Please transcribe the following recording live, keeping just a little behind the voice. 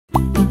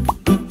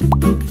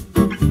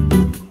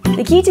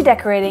key to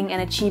decorating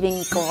and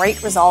achieving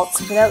great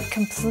results without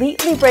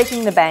completely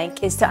breaking the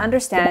bank is to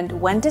understand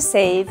when to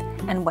save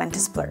and when to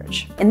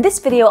splurge. In this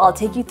video, I'll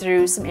take you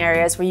through some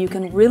areas where you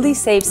can really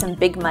save some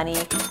big money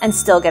and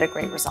still get a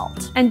great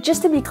result. And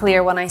just to be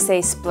clear, when I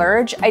say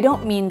splurge, I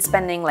don't mean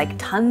spending like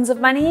tons of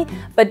money,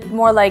 but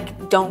more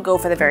like don't go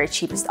for the very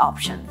cheapest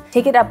option.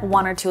 Take it up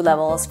 1 or 2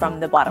 levels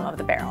from the bottom of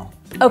the barrel.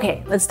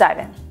 Okay, let's dive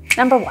in.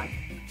 Number 1,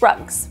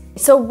 rugs.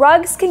 So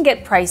rugs can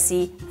get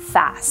pricey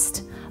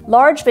fast.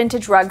 Large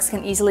vintage rugs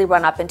can easily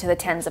run up into the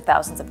tens of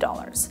thousands of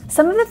dollars.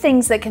 Some of the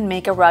things that can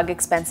make a rug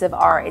expensive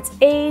are its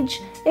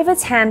age, if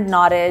it's hand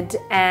knotted,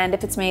 and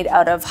if it's made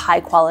out of high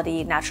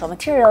quality natural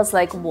materials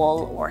like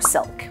wool or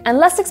silk. And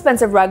less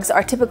expensive rugs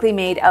are typically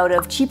made out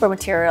of cheaper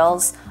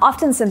materials,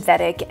 often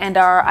synthetic, and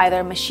are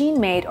either machine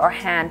made or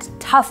hand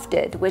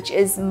tufted, which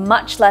is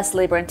much less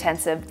labor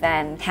intensive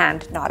than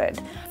hand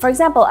knotted. For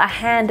example, a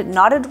hand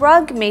knotted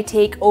rug may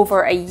take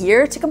over a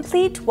year to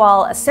complete,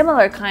 while a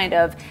similar kind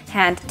of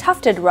hand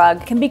tufted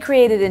rug can be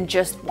created in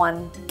just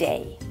 1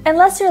 day.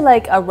 Unless you're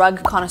like a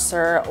rug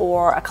connoisseur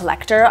or a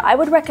collector, I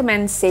would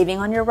recommend saving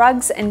on your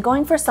rugs and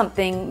going for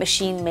something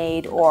machine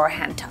made or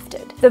hand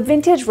tufted. The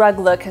vintage rug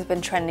look has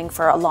been trending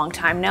for a long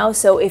time now,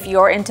 so if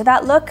you're into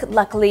that look,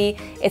 luckily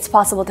it's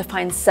possible to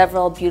find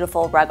several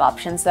beautiful rug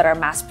options that are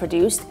mass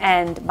produced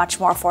and much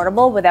more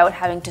affordable without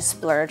having to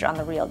splurge on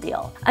the real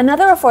deal.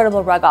 Another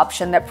affordable rug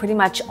option that pretty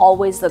much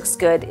always looks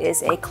good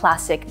is a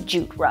classic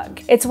jute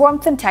rug. Its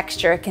warmth and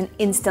texture can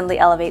instantly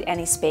elevate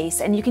any space,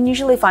 and you can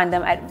usually find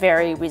them at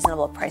very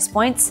reasonable price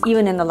points,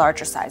 even in the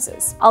larger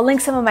sizes. I'll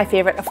link some of my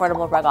favorite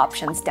affordable rug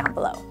options down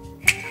below.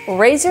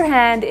 Raise your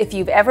hand if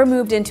you've ever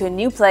moved into a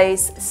new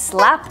place,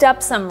 slapped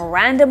up some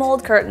random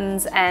old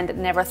curtains, and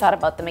never thought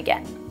about them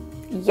again.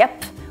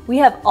 Yep, we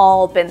have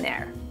all been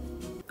there.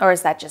 Or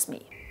is that just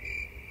me?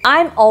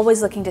 I'm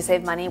always looking to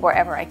save money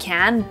wherever I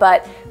can,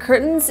 but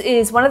curtains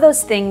is one of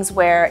those things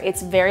where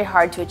it's very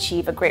hard to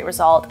achieve a great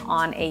result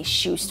on a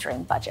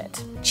shoestring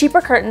budget.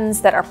 Cheaper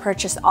curtains that are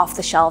purchased off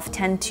the shelf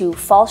tend to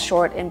fall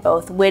short in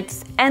both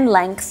width and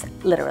length,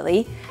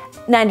 literally,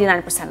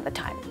 99% of the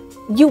time.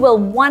 You will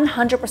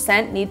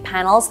 100% need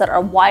panels that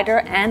are wider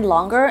and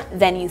longer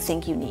than you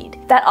think you need.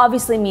 That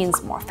obviously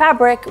means more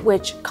fabric,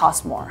 which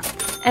costs more.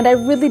 And I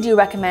really do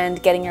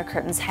recommend getting your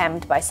curtains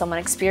hemmed by someone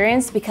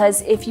experienced,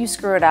 because if you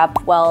screw it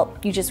up, well,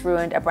 you just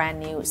ruined a brand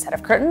new set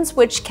of curtains,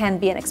 which can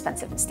be an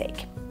expensive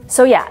mistake.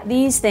 So yeah,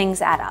 these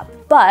things add up,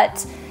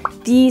 but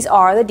these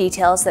are the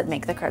details that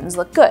make the curtains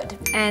look good,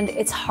 and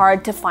it's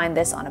hard to find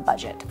this on a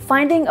budget.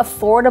 Finding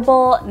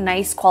affordable,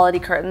 nice quality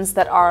curtains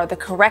that are the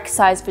correct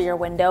size for your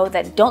window,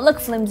 that don't look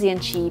flimsy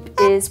and cheap,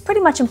 is pretty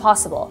much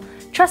impossible.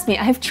 Trust me,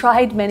 I've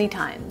tried many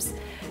times.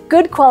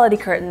 Good quality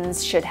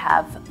curtains should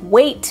have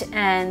weight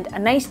and a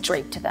nice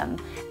drape to them,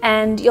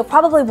 and you'll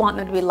probably want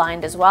them to be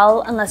lined as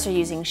well, unless you're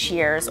using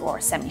shears or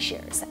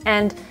semi-shears.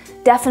 And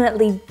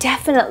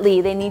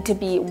definitely they need to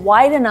be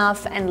wide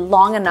enough and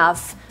long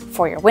enough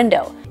for your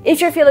window.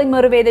 If you're feeling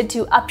motivated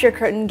to up your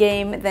curtain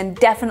game, then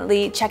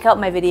definitely check out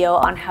my video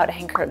on how to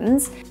hang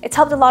curtains. It's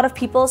helped a lot of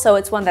people, so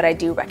it's one that I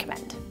do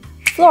recommend.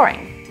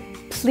 Flooring.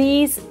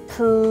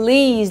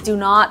 Please do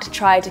not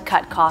try to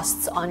cut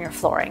costs on your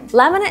flooring.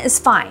 Laminate is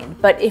fine,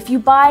 but if you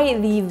buy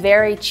the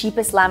very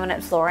cheapest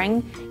laminate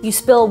flooring, you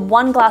spill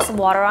 1 glass of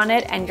water on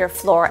it and your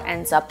floor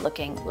ends up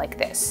looking like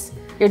this.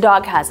 Your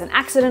dog has an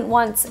accident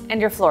once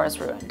and your floor is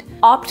ruined.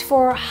 Opt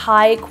for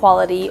high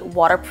quality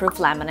waterproof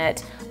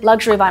laminate,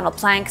 luxury vinyl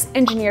planks,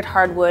 engineered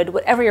hardwood,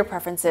 whatever your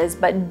preference is,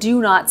 but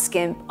do not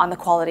skimp on the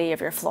quality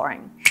of your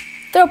flooring.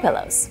 Throw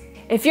pillows.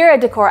 If you're a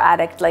decor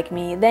addict like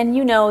me, then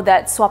you know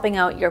that swapping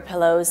out your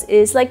pillows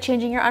is like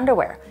changing your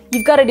underwear.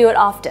 You've got to do it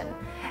often.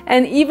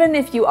 And even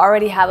if you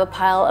already have a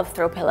pile of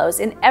throw pillows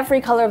in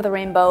every color of the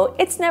rainbow,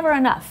 it's never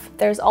enough.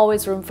 There's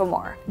always room for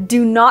more.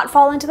 Do not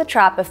fall into the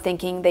trap of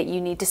thinking that you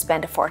need to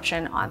spend a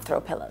fortune on throw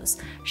pillows.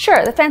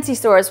 Sure, the fancy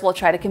stores will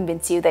try to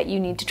convince you that you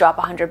need to drop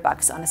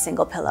 $100 on a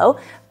single pillow,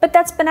 but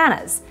that's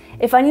bananas.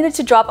 If I needed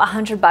to drop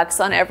 $100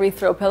 on every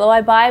throw pillow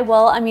I buy,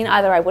 well, I mean,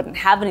 either I wouldn't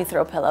have any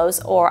throw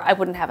pillows or I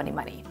wouldn't have any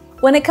money.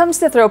 When it comes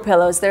to throw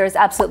pillows, there is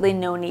absolutely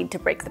no need to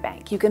break the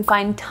bank. You can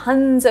find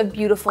tons of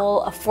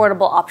beautiful,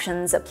 affordable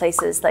options at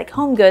places like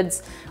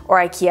HomeGoods or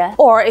IKEA,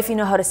 or if you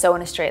know how to sew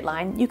in a straight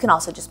line, you can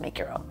also just make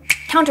your own.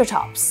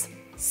 Countertops.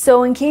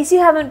 So in case you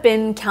haven't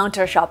been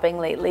counter shopping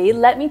lately,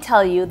 let me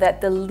tell you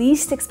that the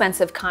least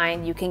expensive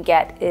kind you can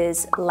get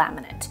is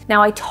laminate.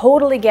 Now, I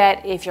totally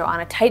get if you're on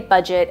a tight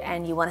budget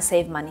and you want to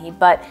save money,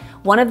 but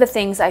one of the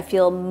things I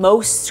feel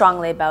most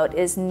strongly about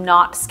is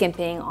not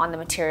skimping on the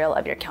material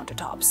of your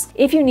countertops.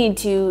 If you need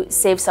to,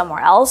 save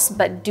somewhere else,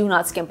 but do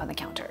not skimp on the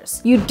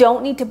counters. You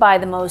don't need to buy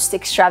the most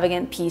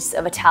extravagant piece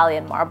of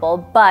Italian marble,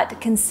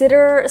 but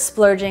consider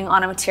splurging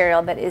on a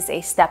material that is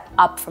a step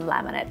up from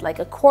laminate, like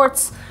a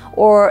quartz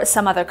or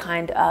some other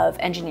kind of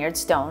engineered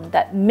stone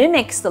that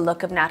mimics the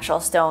look of natural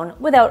stone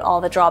without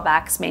all the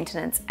drawbacks,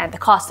 maintenance, and the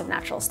cost of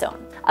natural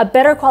stone. A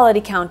better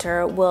quality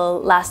counter will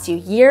last you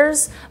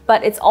years,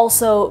 but it's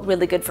also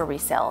really good for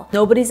resale.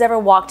 Nobody's ever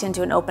walked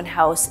into an open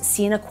house,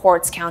 seen a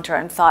quartz counter,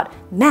 and thought,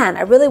 man,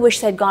 I really wish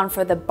they'd gone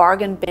for the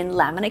bargain bin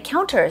laminate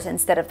counters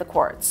instead of the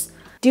quartz.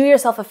 Do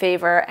yourself a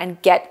favor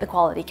and get the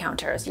quality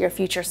counters. Your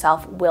future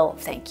self will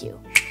thank you.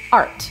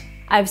 Art.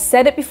 I've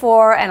said it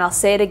before and I'll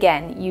say it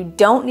again. You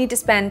don't need to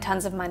spend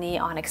tons of money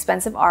on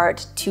expensive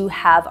art to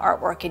have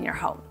artwork in your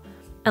home,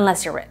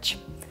 unless you're rich.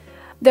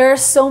 There are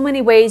so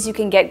many ways you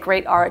can get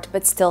great art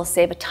but still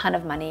save a ton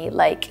of money,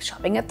 like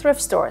shopping at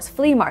thrift stores,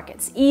 flea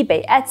markets,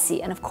 eBay,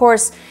 Etsy, and of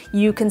course,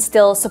 you can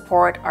still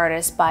support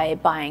artists by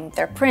buying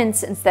their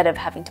prints instead of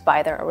having to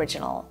buy their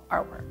original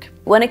artwork.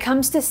 When it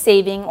comes to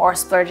saving or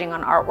splurging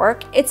on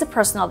artwork, it's a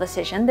personal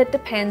decision that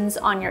depends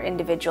on your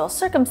individual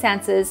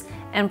circumstances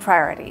and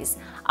priorities.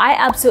 I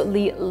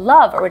absolutely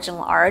love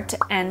original art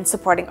and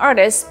supporting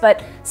artists,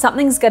 but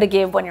something's gotta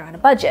give when you're on a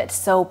budget.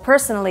 So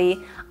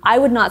personally, I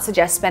would not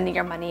suggest spending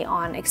your money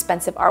on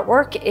expensive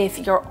artwork if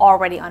you're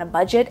already on a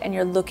budget and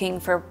you're looking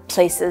for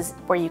places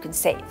where you can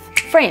save.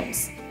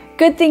 Frames.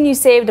 Good thing you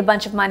saved a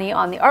bunch of money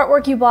on the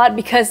artwork you bought,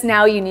 because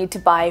now you need to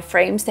buy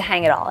frames to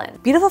hang it all in.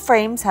 Beautiful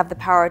frames have the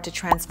power to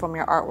transform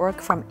your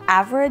artwork from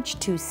average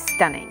to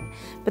stunning.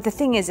 But the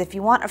thing is, if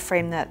you want a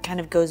frame that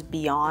kind of goes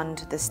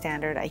beyond the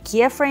standard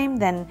IKEA frame,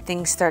 then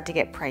things start to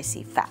get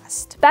pricey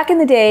fast. Back in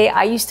the day,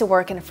 I used to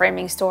work in a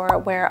framing store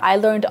where I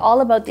learned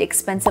all about the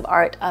expensive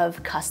art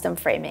of custom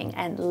framing,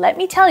 and let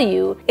me tell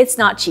you, it's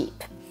not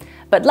cheap.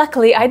 But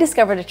luckily, I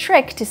discovered a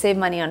trick to save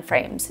money on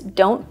frames.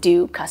 Don't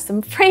do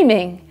custom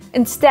framing.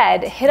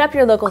 Instead, hit up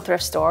your local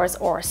thrift stores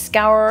or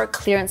scour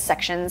clearance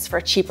sections for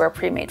cheaper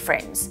pre-made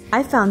frames.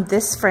 I found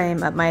this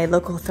frame at my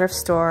local thrift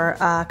store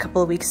a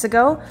couple of weeks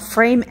ago,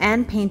 frame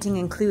and painting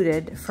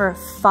included, for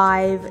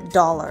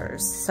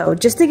 $5. So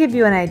just to give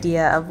you an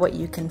idea of what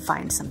you can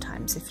find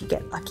sometimes if you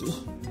get lucky.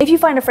 If you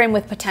find a frame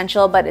with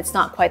potential but it's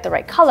not quite the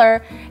right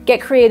color,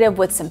 get creative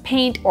with some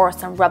paint or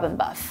some rub and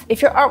buff.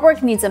 If your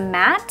artwork needs a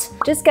mat,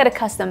 just get a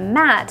custom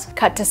mat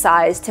cut to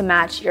size to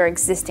match your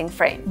existing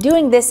frame.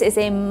 Doing this is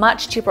a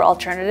much cheaper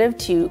alternative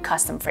to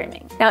custom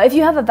framing. Now, if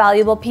you have a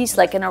valuable piece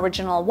like an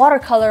original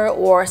watercolor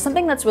or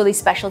something that's really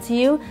special to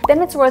you,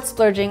 then it's worth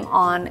splurging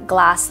on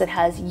glass that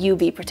has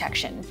UV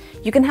protection.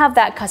 You can have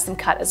that custom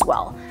cut as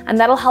well, and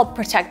that'll help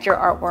protect your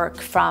artwork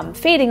from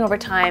fading over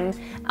time,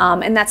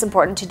 and that's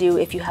important to do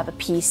if you have a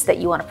piece that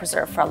you want to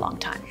preserve for a long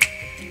time.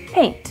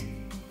 Paint.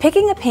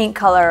 Picking a paint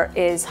color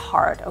is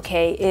hard,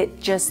 okay?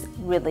 It just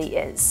really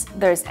is.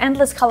 There's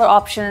endless color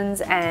options,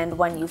 and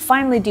when you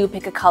finally do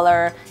pick a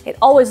color, it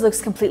always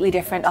looks completely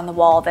different on the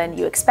wall than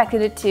you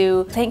expected it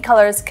to. Paint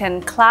colors can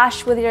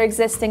clash with your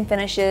existing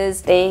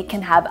finishes. They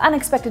can have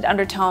unexpected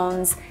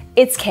undertones.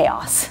 It's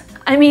chaos.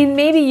 I mean,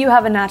 maybe you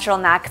have a natural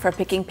knack for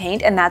picking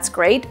paint and that's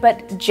great,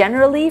 but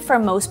generally for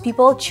most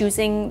people,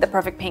 choosing the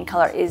perfect paint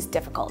color is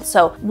difficult.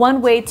 So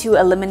one way to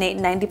eliminate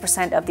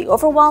 90% of the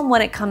overwhelm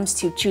when it comes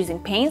to choosing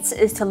paints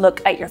is to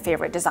look at your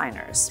favorite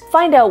designers.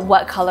 Find out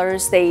what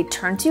colors they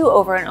turn to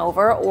over and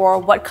over, or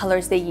what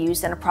colors they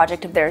used in a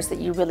project of theirs that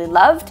you really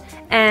loved,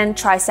 and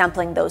try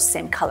sampling those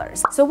same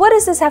colors. So what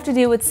does this have to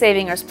do with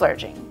saving or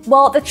splurging?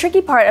 Well, the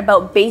tricky part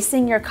about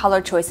basing your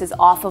color choices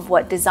off of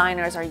what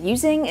designers are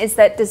using is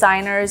that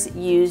designers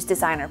use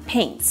designer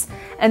paints,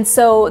 and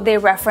so they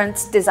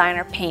reference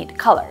designer paint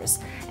colors,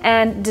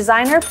 and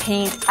designer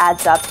paint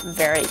adds up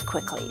very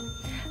quickly.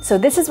 So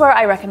this is where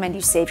I recommend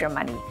you save your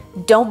money.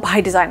 Don't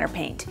buy designer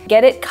paint.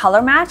 Get it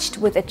color matched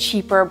with a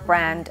cheaper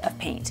brand of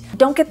paint.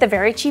 Don't get the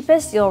very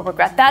cheapest, you'll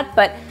regret that,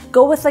 but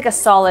go with like a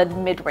solid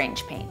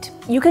mid-range paint.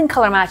 You can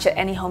color match at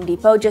any Home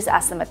Depot, just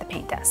ask them at the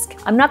paint desk.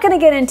 I'm not gonna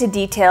get into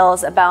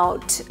details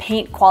about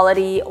paint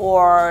quality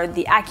or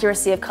the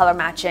accuracy of color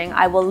matching.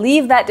 I will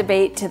leave that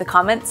debate to the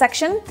comment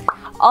section.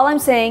 All I'm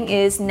saying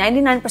is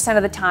 99%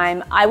 of the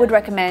time, I would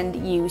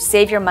recommend you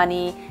save your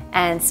money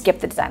and skip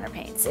the designer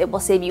paints. It will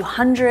save you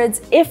hundreds,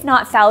 if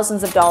not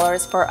thousands of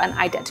dollars for an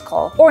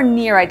identical or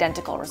near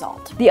identical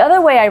result. The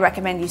other way I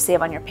recommend you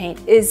save on your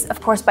paint is,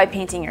 of course, by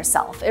painting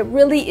yourself. It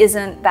really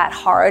isn't that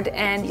hard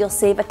and you'll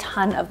save a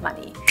ton of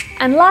money.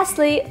 And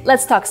lastly,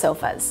 let's talk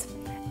sofas.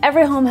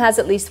 Every home has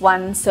at least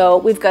one, so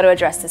we've got to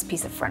address this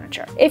piece of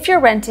furniture. If you're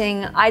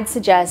renting, I'd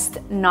suggest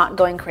not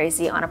going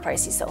crazy on a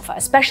pricey sofa,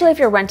 especially if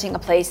you're renting a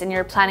place and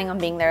you're planning on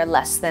being there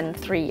less than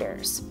 3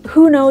 years.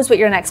 Who knows what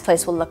your next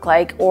place will look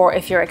like, or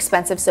if your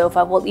expensive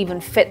sofa will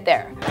even fit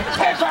there.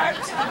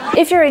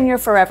 If you're in your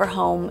forever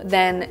home,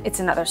 then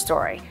it's another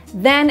story.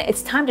 Then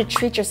it's time to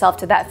treat yourself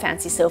to that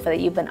fancy sofa that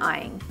you've been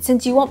eyeing.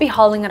 Since you won't be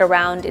hauling it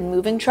around in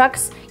moving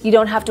trucks, you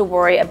don't have to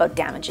worry about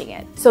damaging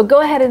it. So go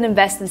ahead and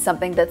invest in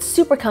something that's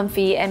super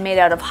comfy and made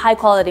out of high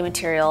quality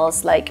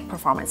materials like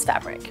performance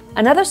fabric.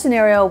 Another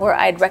scenario where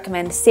I'd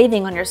recommend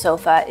saving on your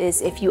sofa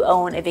is if you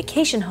own a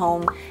vacation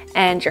home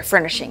and you're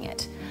furnishing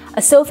it.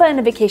 A sofa in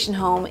a vacation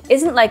home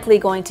isn't likely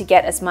going to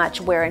get as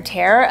much wear and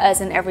tear as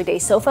an everyday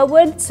sofa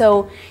would,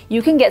 so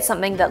you can get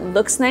something that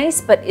looks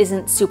nice but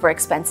isn't super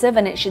expensive,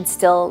 and it should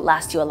still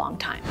last you a long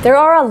time. There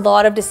are a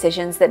lot of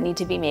decisions that need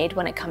to be made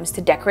when it comes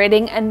to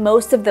decorating, and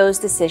most of those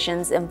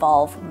decisions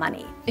involve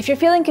money. If you're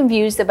feeling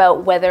confused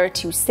about whether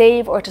to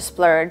save or to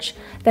splurge,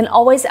 then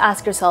always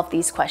ask yourself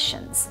these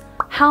questions.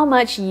 How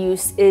much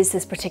use is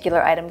this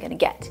particular item going to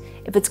get?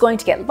 If it's going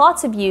to get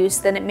lots of use,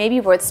 then it may be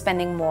worth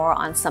spending more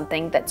on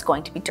something that's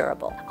going to be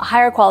durable. A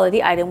higher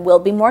quality item will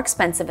be more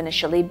expensive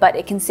initially, but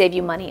it can save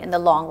you money in the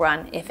long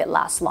run if it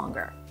lasts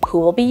longer. Who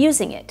will be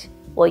using it?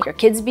 Will your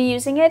kids be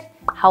using it?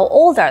 How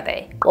old are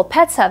they? Will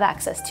pets have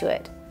access to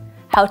it?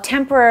 How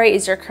temporary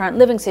is your current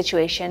living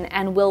situation,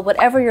 and will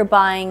whatever you're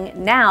buying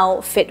now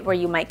fit where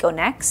you might go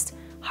next?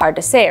 Hard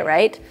to say,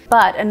 right?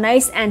 But a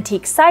nice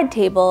antique side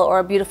table or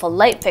a beautiful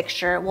light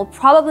fixture will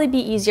probably be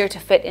easier to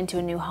fit into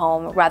a new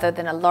home rather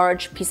than a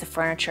large piece of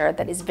furniture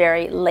that is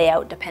very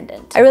layout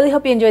dependent. I really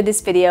hope you enjoyed this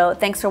video.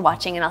 Thanks for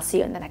watching, and I'll see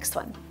you in the next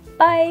one.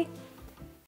 Bye!